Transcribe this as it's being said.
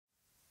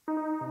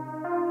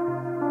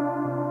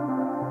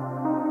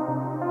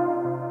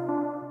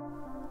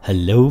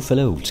Hello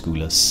fellow old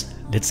schoolers.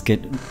 Let's get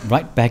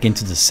right back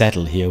into the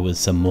saddle here with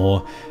some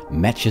more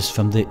matches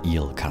from the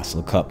Eel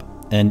Castle Cup.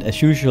 And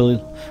as usual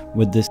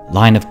with this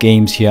line of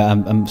games here,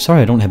 I'm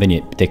sorry I don't have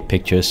any deck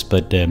pictures,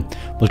 but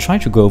we'll try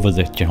to go over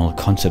the general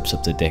concepts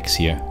of the decks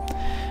here.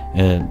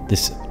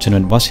 This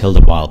tournament was held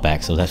a while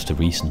back, so that's the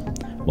reason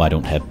why I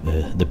don't have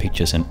the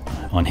pictures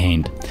on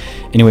hand.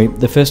 Anyway,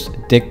 the first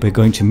deck we're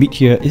going to meet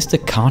here is the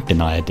Card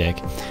Denier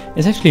deck.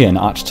 It's actually an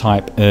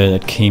archetype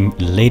that came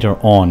later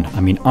on,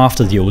 I mean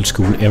after the old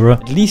school era.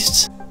 At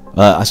least,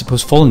 I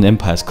suppose Fallen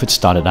Empires could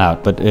start it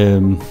out, but it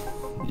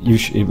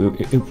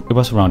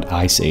was around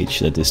Ice Age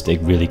that this deck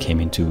really came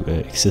into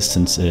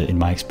existence in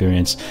my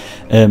experience.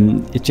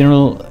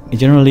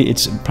 Generally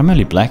it's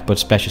primarily black, but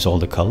splashes all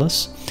the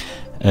colors.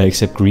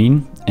 Except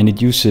green, and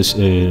it uses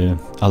a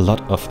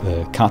lot of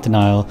card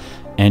denial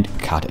and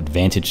card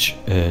advantage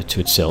to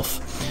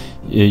itself.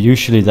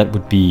 Usually that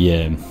would be,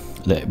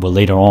 well,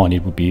 later on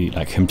it would be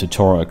like Hymn to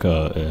Torok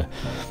or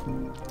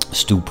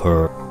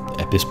Stupor,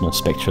 Abysmal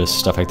Spectres,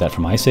 stuff like that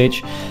from Ice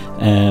Age,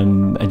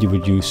 and you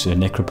would use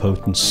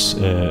Necropotence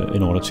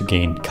in order to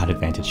gain card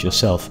advantage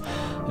yourself.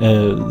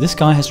 This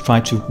guy has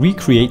tried to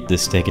recreate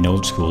this deck in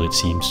old school, it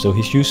seems, so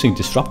he's using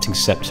Disrupting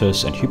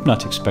Scepters and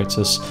Hypnotic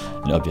Spectres,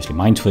 and obviously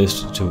Mind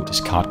Twist to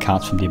discard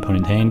cards from the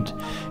opponent's hand.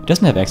 He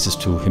doesn't have access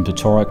to Hymn to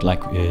Torok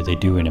like they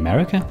do in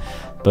America,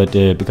 but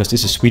because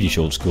this is Swedish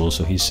old school,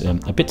 so he's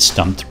a bit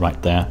stumped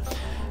right there.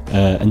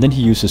 And then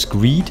he uses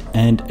Greed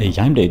and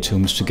Yimday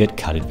Tombs to get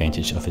card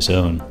advantage of his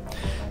own.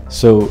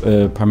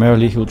 So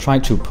primarily he'll try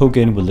to poke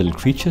in with little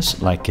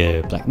creatures like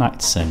Black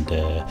Knights and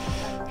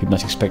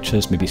Hypnotic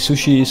Spectres, maybe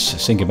Sushis,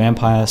 Single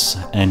Vampires,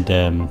 and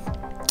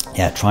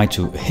yeah, try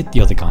to hit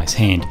the other guy's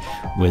hand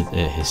with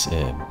his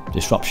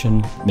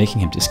Disruption,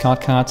 making him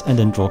discard cards and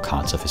then draw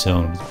cards of his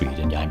own with Greed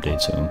and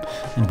Yimday Tomb,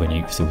 and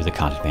winning through the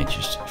card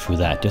advantage through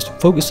that, just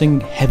focusing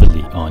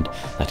heavily on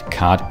that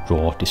card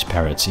draw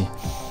disparity.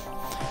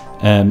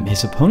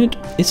 His opponent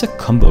is a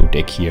combo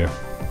deck here.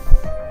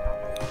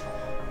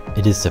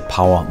 It is the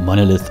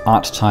Power-Monolith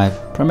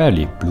archetype,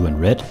 primarily blue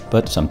and red,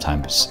 but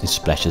sometimes it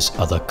splashes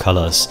other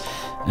colors.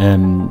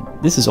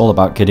 This is all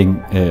about getting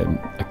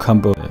a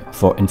combo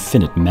for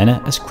infinite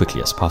mana as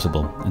quickly as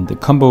possible, and the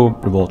combo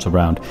revolves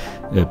around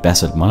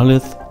Basalt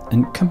Monolith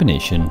in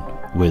combination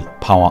with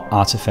Power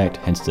Artifact,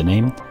 hence the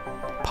name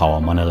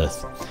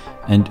Power-Monolith.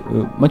 And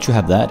once you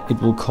have that, it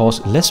will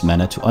cost less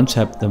mana to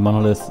untap the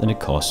monolith than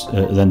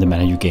than the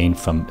mana you gain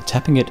from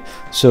tapping it.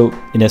 So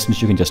in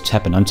essence, you can just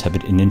tap and untap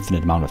it an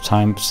infinite amount of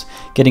times,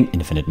 getting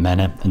infinite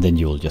mana, and then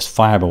you'll just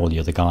fireball the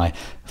other guy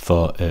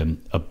for 1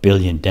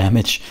 billion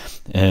damage,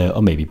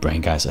 or maybe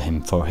Brain Geyser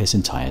him for his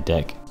entire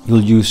deck.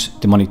 You'll use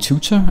Demonic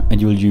Tutor,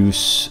 and you'll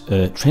use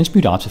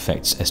Transmute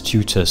Artifacts as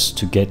tutors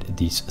to get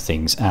these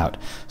things out.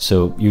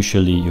 So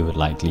usually you would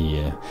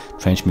likely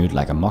transmute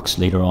like a Mox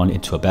later on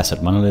into a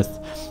Basalt Monolith,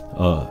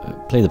 or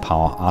play the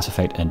Power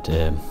Artifact and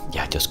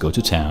yeah, just go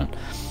to town.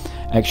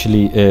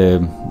 Actually,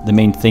 the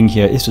main thing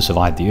here is to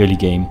survive the early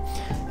game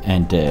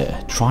and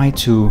try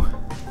to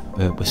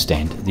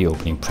withstand the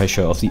opening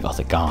pressure of the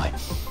other guy.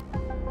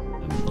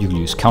 You can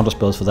use counter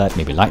spells for that,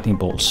 maybe lightning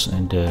bolts,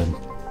 and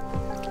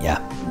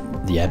yeah,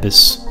 the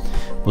Abyss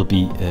will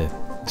be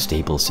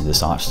staples in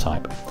this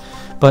archetype.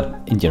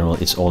 But in general,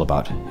 it's all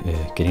about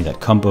getting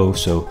that combo,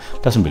 so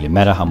it doesn't really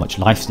matter how much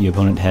life the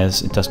opponent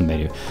has, it doesn't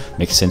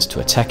make sense to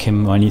attack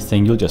him or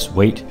anything, you'll just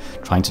wait,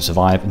 trying to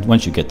survive, and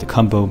once you get the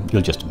combo,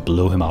 you'll just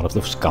blow him out of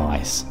the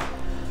skies.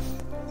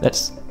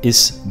 That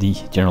is the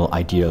general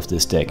idea of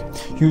this deck.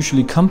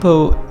 Usually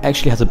combo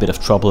actually has a bit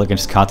of trouble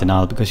against card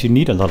denial because you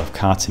need a lot of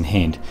cards in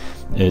hand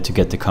to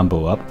get the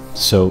combo up,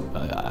 so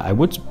I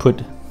would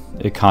put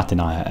a Card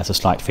Denier as a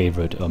slight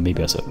favorite, or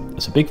maybe as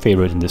a big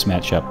favorite in this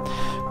matchup,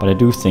 but I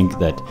do think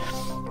that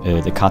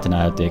the Card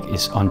Denier deck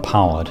is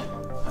unpowered,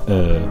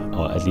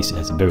 or at least it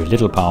has very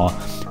little power,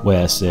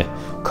 whereas the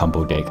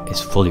combo deck is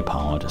fully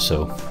powered,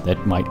 so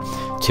that might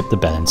tip the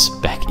balance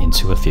back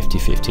into a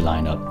 50-50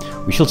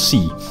 lineup. We shall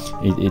see.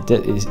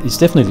 It's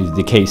definitely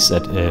the case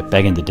that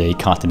back in the day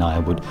Card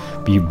Denier would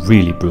be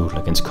really brutal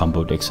against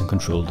combo decks and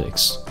control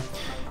decks.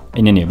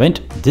 In any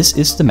event, this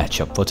is the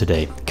matchup for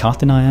today. Card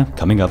Denier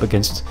coming up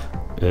against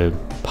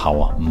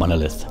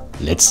Power-Monolith.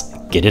 Let's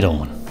get it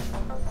on.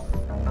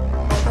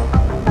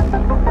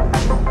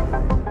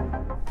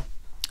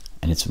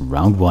 And it's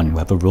round one. We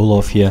have a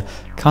roll-off here.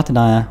 Card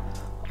Denier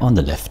on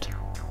the left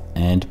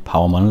and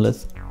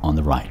Power-Monolith on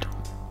the right.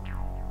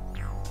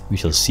 We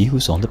shall see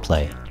who's on the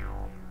play.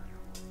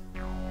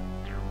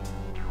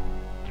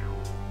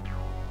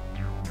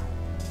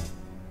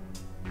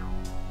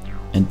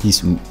 And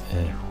these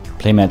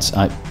playmats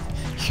are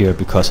here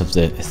because of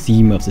the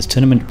theme of this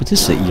tournament, which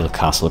is the Eel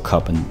Castle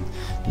Cup, and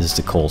this is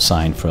the call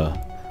sign for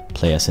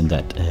players in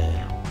that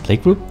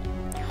playgroup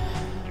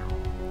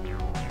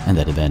and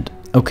that event.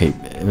 Okay,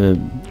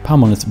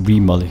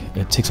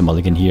 Power-Monolith takes a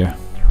mulligan here.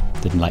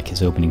 Didn't like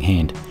his opening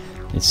hand.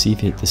 Let's see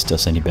if this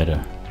does any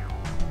better.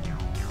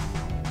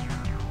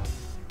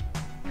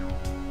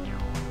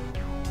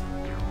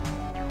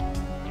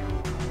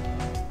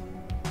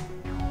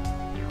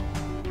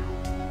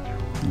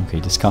 Okay,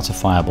 discards a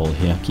fireball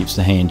here, keeps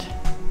the hand.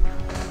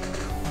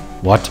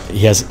 What?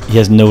 He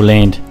has no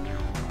land.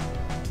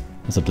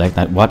 There's a Black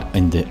Knight. What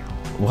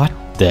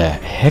the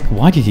heck?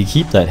 Why did he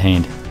keep that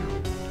hand?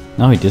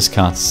 Now he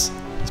discards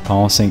his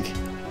power sink.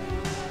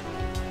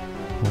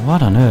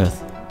 What on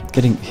earth?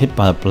 Getting hit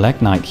by a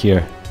Black Knight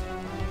here.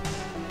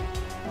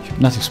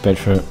 Hypnotic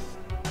Spectre.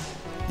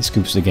 He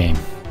scoops the game.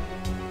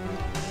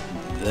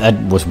 That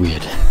was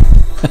weird.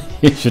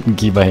 He shouldn't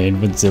keep a hand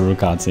with 0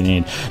 cards in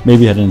hand.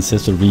 Maybe he had an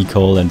Ancestral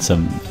Recall and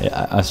some...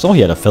 I saw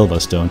he had a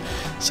Felver Stone,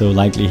 so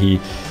likely he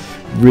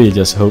really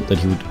just hoped that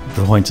he would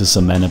draw into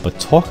some mana, but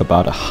talk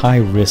about a high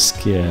risk.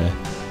 He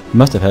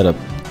must have had a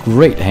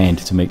great hand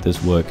to make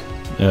this work,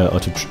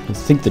 or to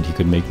think that he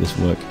could make this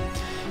work.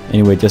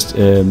 Anyway, just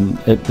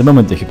at the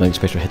moment the Hypnotic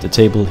Spectre hit the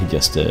table, he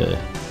just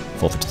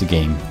forfeits the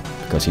game,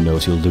 because he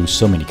knows he'll lose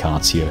so many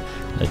cards here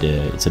that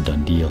it's a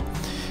done deal.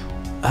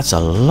 That's a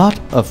lot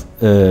of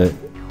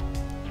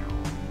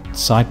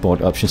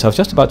sideboard options. I was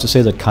just about to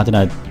say that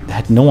Denier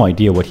had no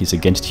idea what he's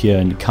against here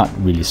and can't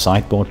really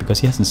sideboard because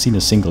he hasn't seen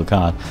a single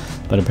card,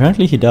 but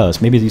apparently he does.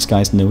 Maybe these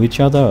guys know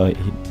each other, or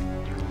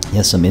he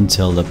has some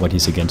intel of what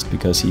he's against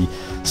because he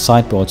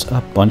sideboards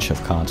a bunch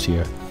of cards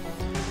here.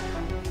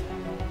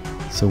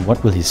 So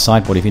what will he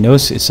sideboard? If he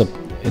knows it's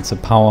a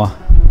power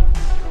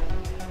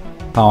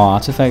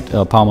artifact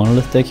or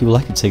Power-Monolith deck, he will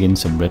likely take in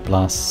some red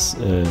blasts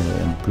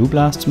and blue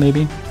blasts,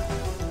 maybe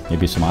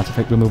some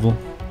artifact removal.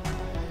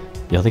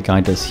 The other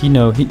guy, does he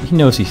know? He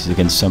knows he's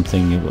against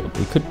something.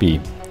 It could be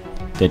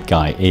Dead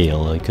Guy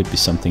Ale, or it could be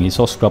something. He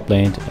saw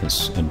Scrubland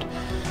and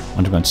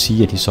Underground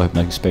Sea, and he saw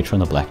Hypnotic Spectre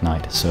on the Black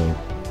Knight, so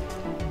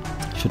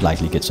he should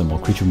likely get some more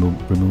creature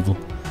removal.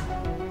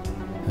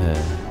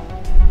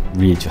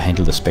 Really to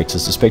handle the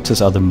Spectres. The Spectres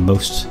are the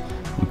most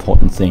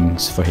important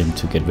things for him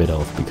to get rid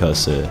of,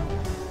 because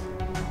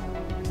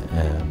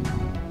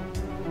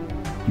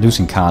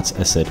losing cards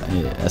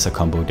as a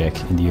combo deck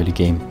in the early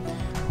game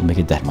will make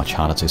it that much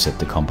harder to set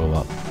the combo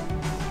up.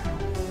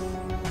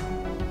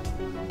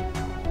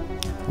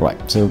 Right,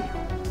 so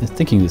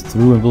thinking this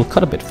through, and we'll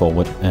cut a bit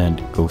forward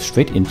and go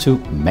straight into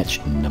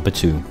match number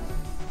 2.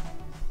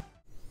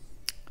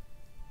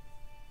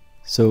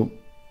 So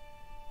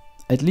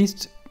at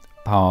least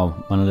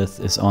Power-Monolith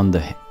is on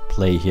the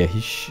play here. He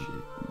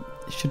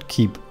should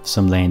keep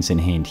some lands in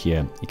hand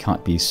here. He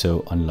can't be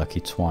so unlucky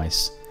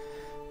twice.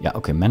 Yeah,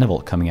 okay, Mana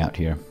Vault coming out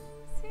here.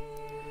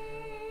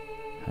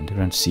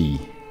 Underground Sea.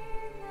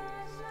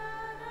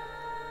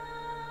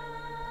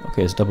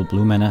 Okay, it's double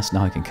blue mana, so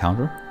now I can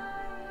counter.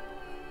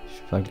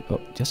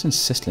 Oh, just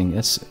insisting.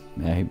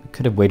 He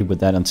could have waited with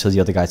that until the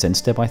other guy's end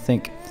step, I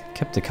think.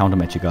 Kept the counter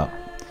magic up.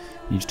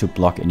 Needs to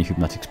block any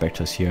Hypnotic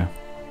Spectres here.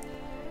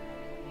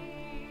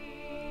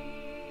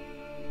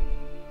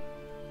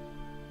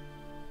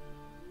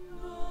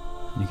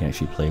 You can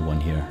actually play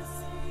one here.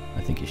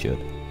 I think you should.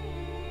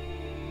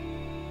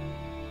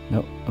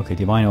 No, okay,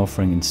 Divine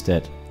Offering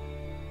instead.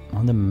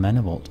 On the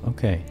Mana Vault,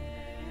 okay.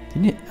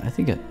 I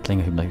think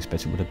playing a Hypnotic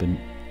Spectre would have been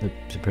the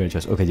superior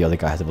choice. Okay, the other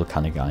guy has a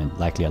Volcanic Eye and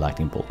likely a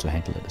Lightning Bolt to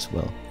handle it as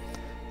well.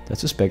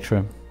 That's a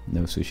Spectre,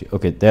 no Sushi.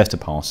 Okay, there's the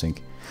Power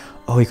Sink.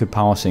 Oh, he could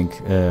Power Sink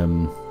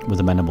with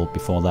the Mana Bolt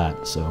before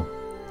that, so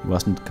he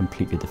wasn't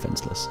completely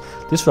defenseless.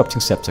 Disrupting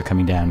Scepter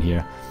coming down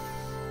here.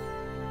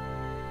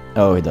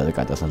 Oh, the other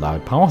guy doesn't allow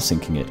it. Power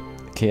Sinking it.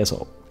 Chaos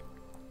Orb.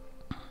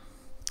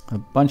 A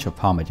bunch of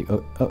Power Magic.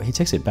 Oh, he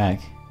takes it back.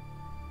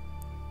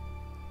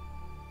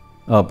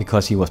 Oh,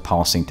 because he was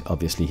power synced,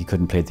 obviously. He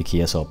couldn't play the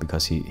Chaos Orb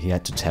because he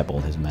had to tap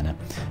all his mana.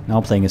 Now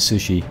playing a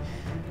Sushi.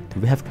 Do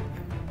we have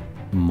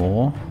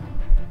more?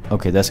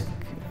 Okay,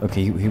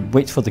 okay, he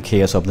waits for the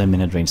Chaos Orb, then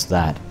mana drains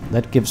that.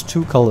 That gives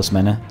 2 colorless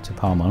mana to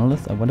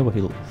Power-Monolith. I wonder what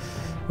he'll...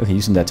 Okay,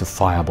 using that to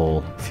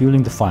Fireball.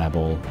 Fueling the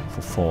Fireball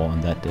for 4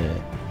 on that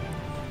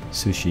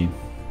Sushi.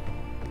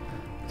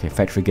 Okay,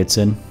 Factory gets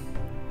in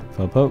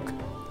for a poke.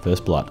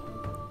 First blood.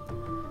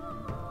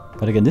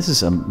 But again, this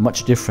is a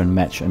much different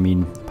match. I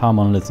mean,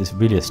 Power-Monolith is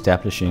really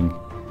establishing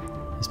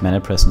his mana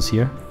presence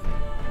here.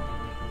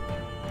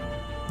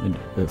 And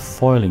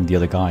foiling the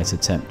other guy's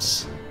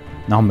attempts.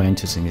 Now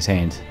Mantising his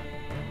hand.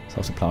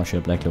 Source of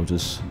Plowshare, Black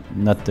Lotus.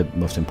 Not the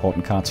most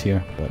important cards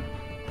here, but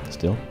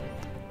still.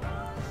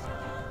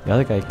 The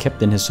other guy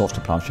kept in his Source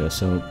of Plowshare,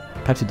 so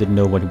perhaps he didn't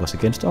know what he was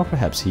against, or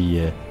perhaps he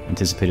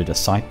anticipated a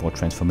sideboard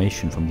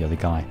transformation from the other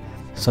guy.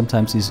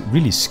 Sometimes these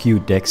really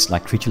skewed decks,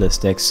 like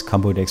creatureless decks,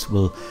 combo decks,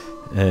 will...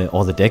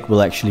 or the deck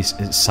will actually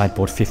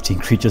sideboard 15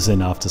 creatures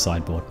in after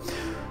sideboard.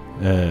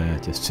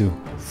 Just to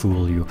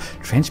fool you.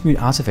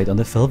 Transmute Artifact on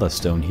the Felver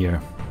Stone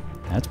here.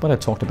 That's what I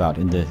talked about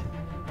in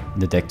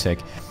the deck tech.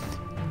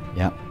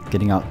 Yeah,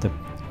 getting out the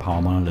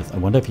Power-Monolith. I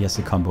wonder if he has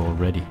the combo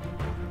already.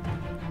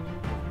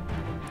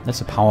 That's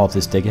the power of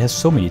this deck. It has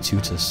so many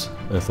tutors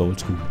for old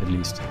school, at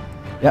least.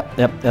 Yep,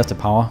 that's the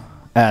power.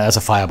 That's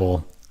a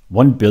Fireball.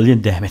 1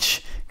 billion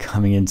damage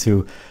coming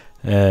into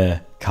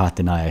card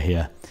Denier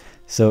here.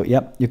 So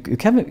yeah, you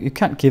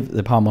can't give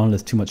the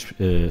Power-Monolith too much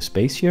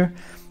space here,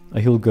 or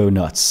he'll go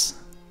nuts.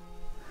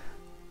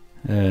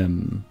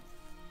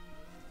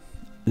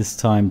 This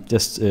time,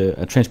 just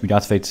a Transmute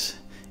Artifact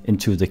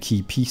into the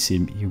key piece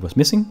he was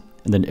missing,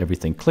 and then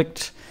everything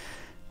clicked,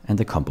 and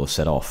the combo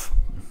set off.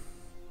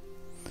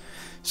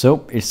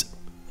 So it's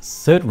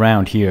third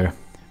round here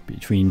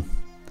between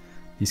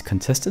these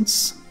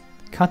contestants.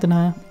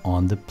 Denier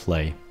on the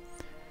play.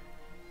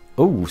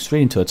 Oh,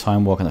 straight into a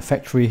time walk on the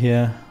factory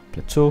here.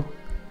 Plateau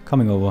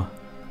coming over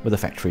with a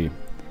factory.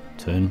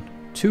 Turn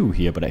 2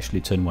 here, but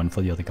actually turn 1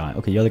 for the other guy.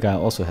 Okay, the other guy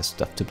also has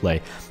stuff to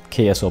play.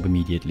 Chaos Orb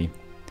immediately.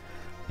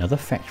 Another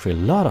factory, a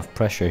lot of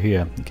pressure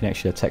here. You can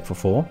actually attack for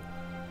 4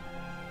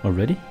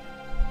 already.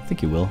 I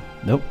think he will.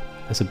 Nope,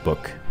 there's a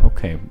book.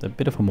 Okay, a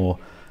bit of a more...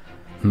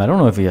 I don't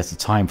know if he has the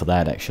time for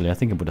that actually. I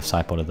think I would have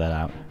sideboarded that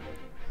out.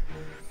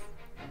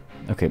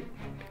 Okay,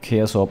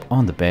 Chaos Orb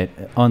on the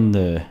bed, on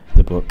the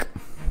book.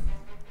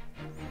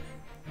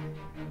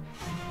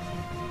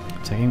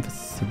 Attacking for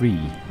 3.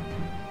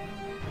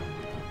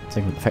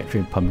 Attacking with the factory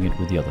and pumping it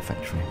with the other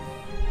factory.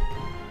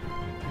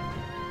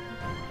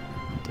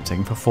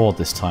 Attacking for 4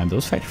 this time.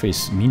 Those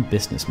factories mean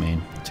business,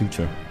 man.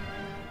 Tutor.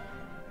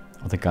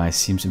 Other guy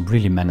seems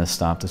really mana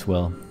starved as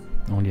well.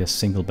 Only a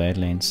single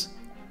Badlands.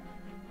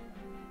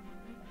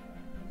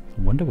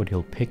 I wonder what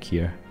he'll pick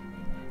here.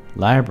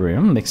 Library,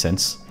 makes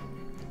sense.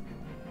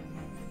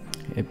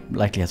 It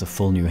likely has a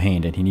full new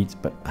hand and he needs,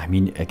 but I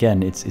mean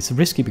again it's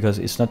risky because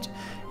it's not,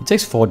 it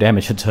takes 4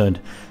 damage a turn,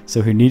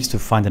 so he needs to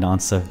find an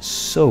answer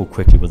so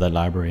quickly with that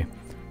library,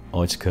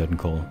 or it's curtain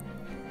call.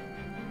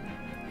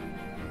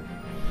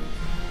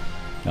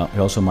 Now, he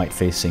also might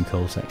face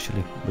sinkholes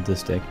actually with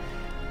this deck.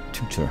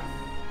 Tutor.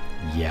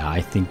 Yeah, I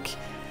think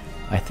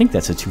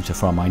that's a tutor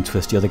for a Mind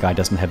Twist. The other guy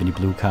doesn't have any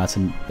blue cards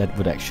and that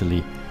would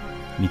actually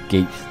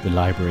negate the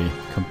library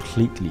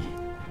completely.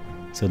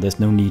 So there's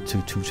no need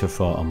to tutor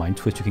for a Mind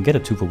Twist. You can get a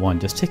 2 for 1.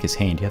 Just take his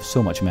hand. You have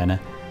so much mana.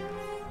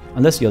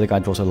 Unless the other guy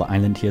draws an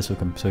island here so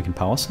he can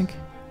power sink.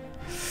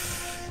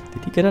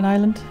 Did he get an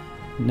island?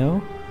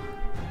 No?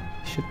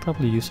 He should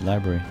probably use the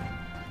library.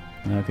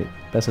 Okay,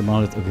 Basalt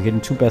Monolith. Okay, getting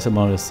 2 Basalt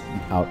Monoliths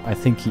out. I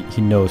think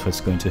he knows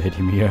what's going to hit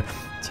him here.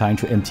 Trying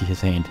to empty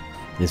his hand.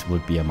 This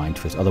would be a Mind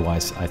Twist.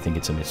 Otherwise, I think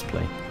it's a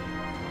misplay.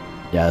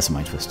 Yeah, that's a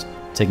Mind Twist.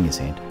 Taking his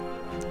hand.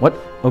 What?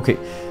 Okay.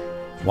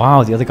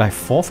 Wow, the other guy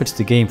forfeits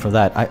the game for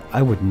that.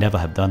 I would never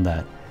have done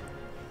that.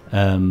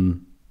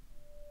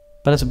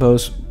 But I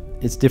suppose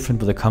it's different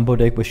with a combo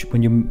deck, which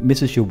when you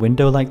misses your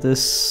window like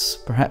this,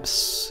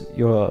 perhaps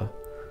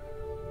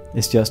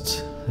it's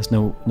just there's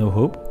no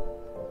hope.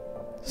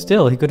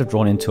 Still, he could have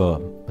drawn into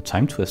a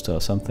Time Twister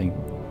or something.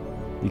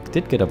 He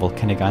did get a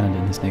Volcanic Island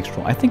in his next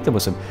draw. I think there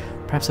was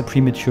perhaps a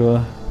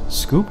premature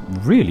scoop.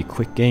 Really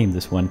quick game,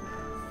 this one.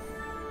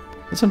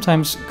 And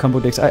sometimes combo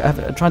decks,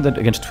 I've tried that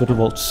against Twitter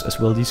Vaults as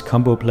well. These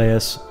combo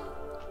players,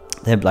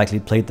 they have likely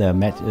played their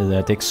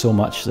decks so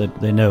much that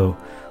they know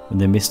when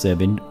they miss their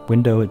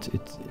window,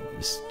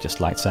 it's just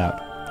lights out.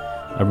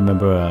 I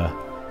remember a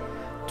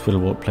Twitter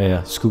Vault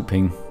player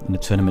scooping in a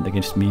tournament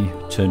against me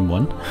turn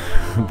 1,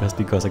 just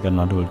because I got an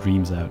Underworld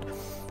Dreams out.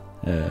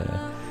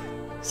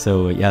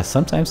 So yeah,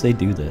 sometimes they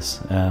do this.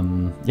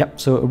 Yep,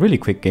 so a really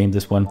quick game,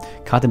 this one.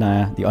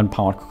 Denier, the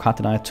unpowered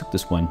Denier, took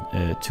this one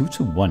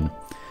 2-1.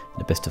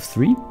 The best of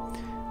 3.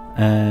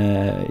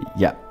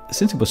 Yeah,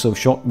 since it was so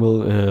short,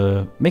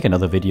 we'll make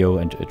another video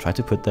and try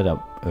to put that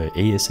up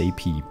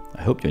ASAP.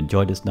 I hope you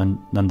enjoyed this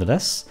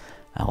nonetheless.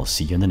 I'll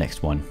see you in the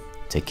next one.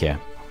 Take care.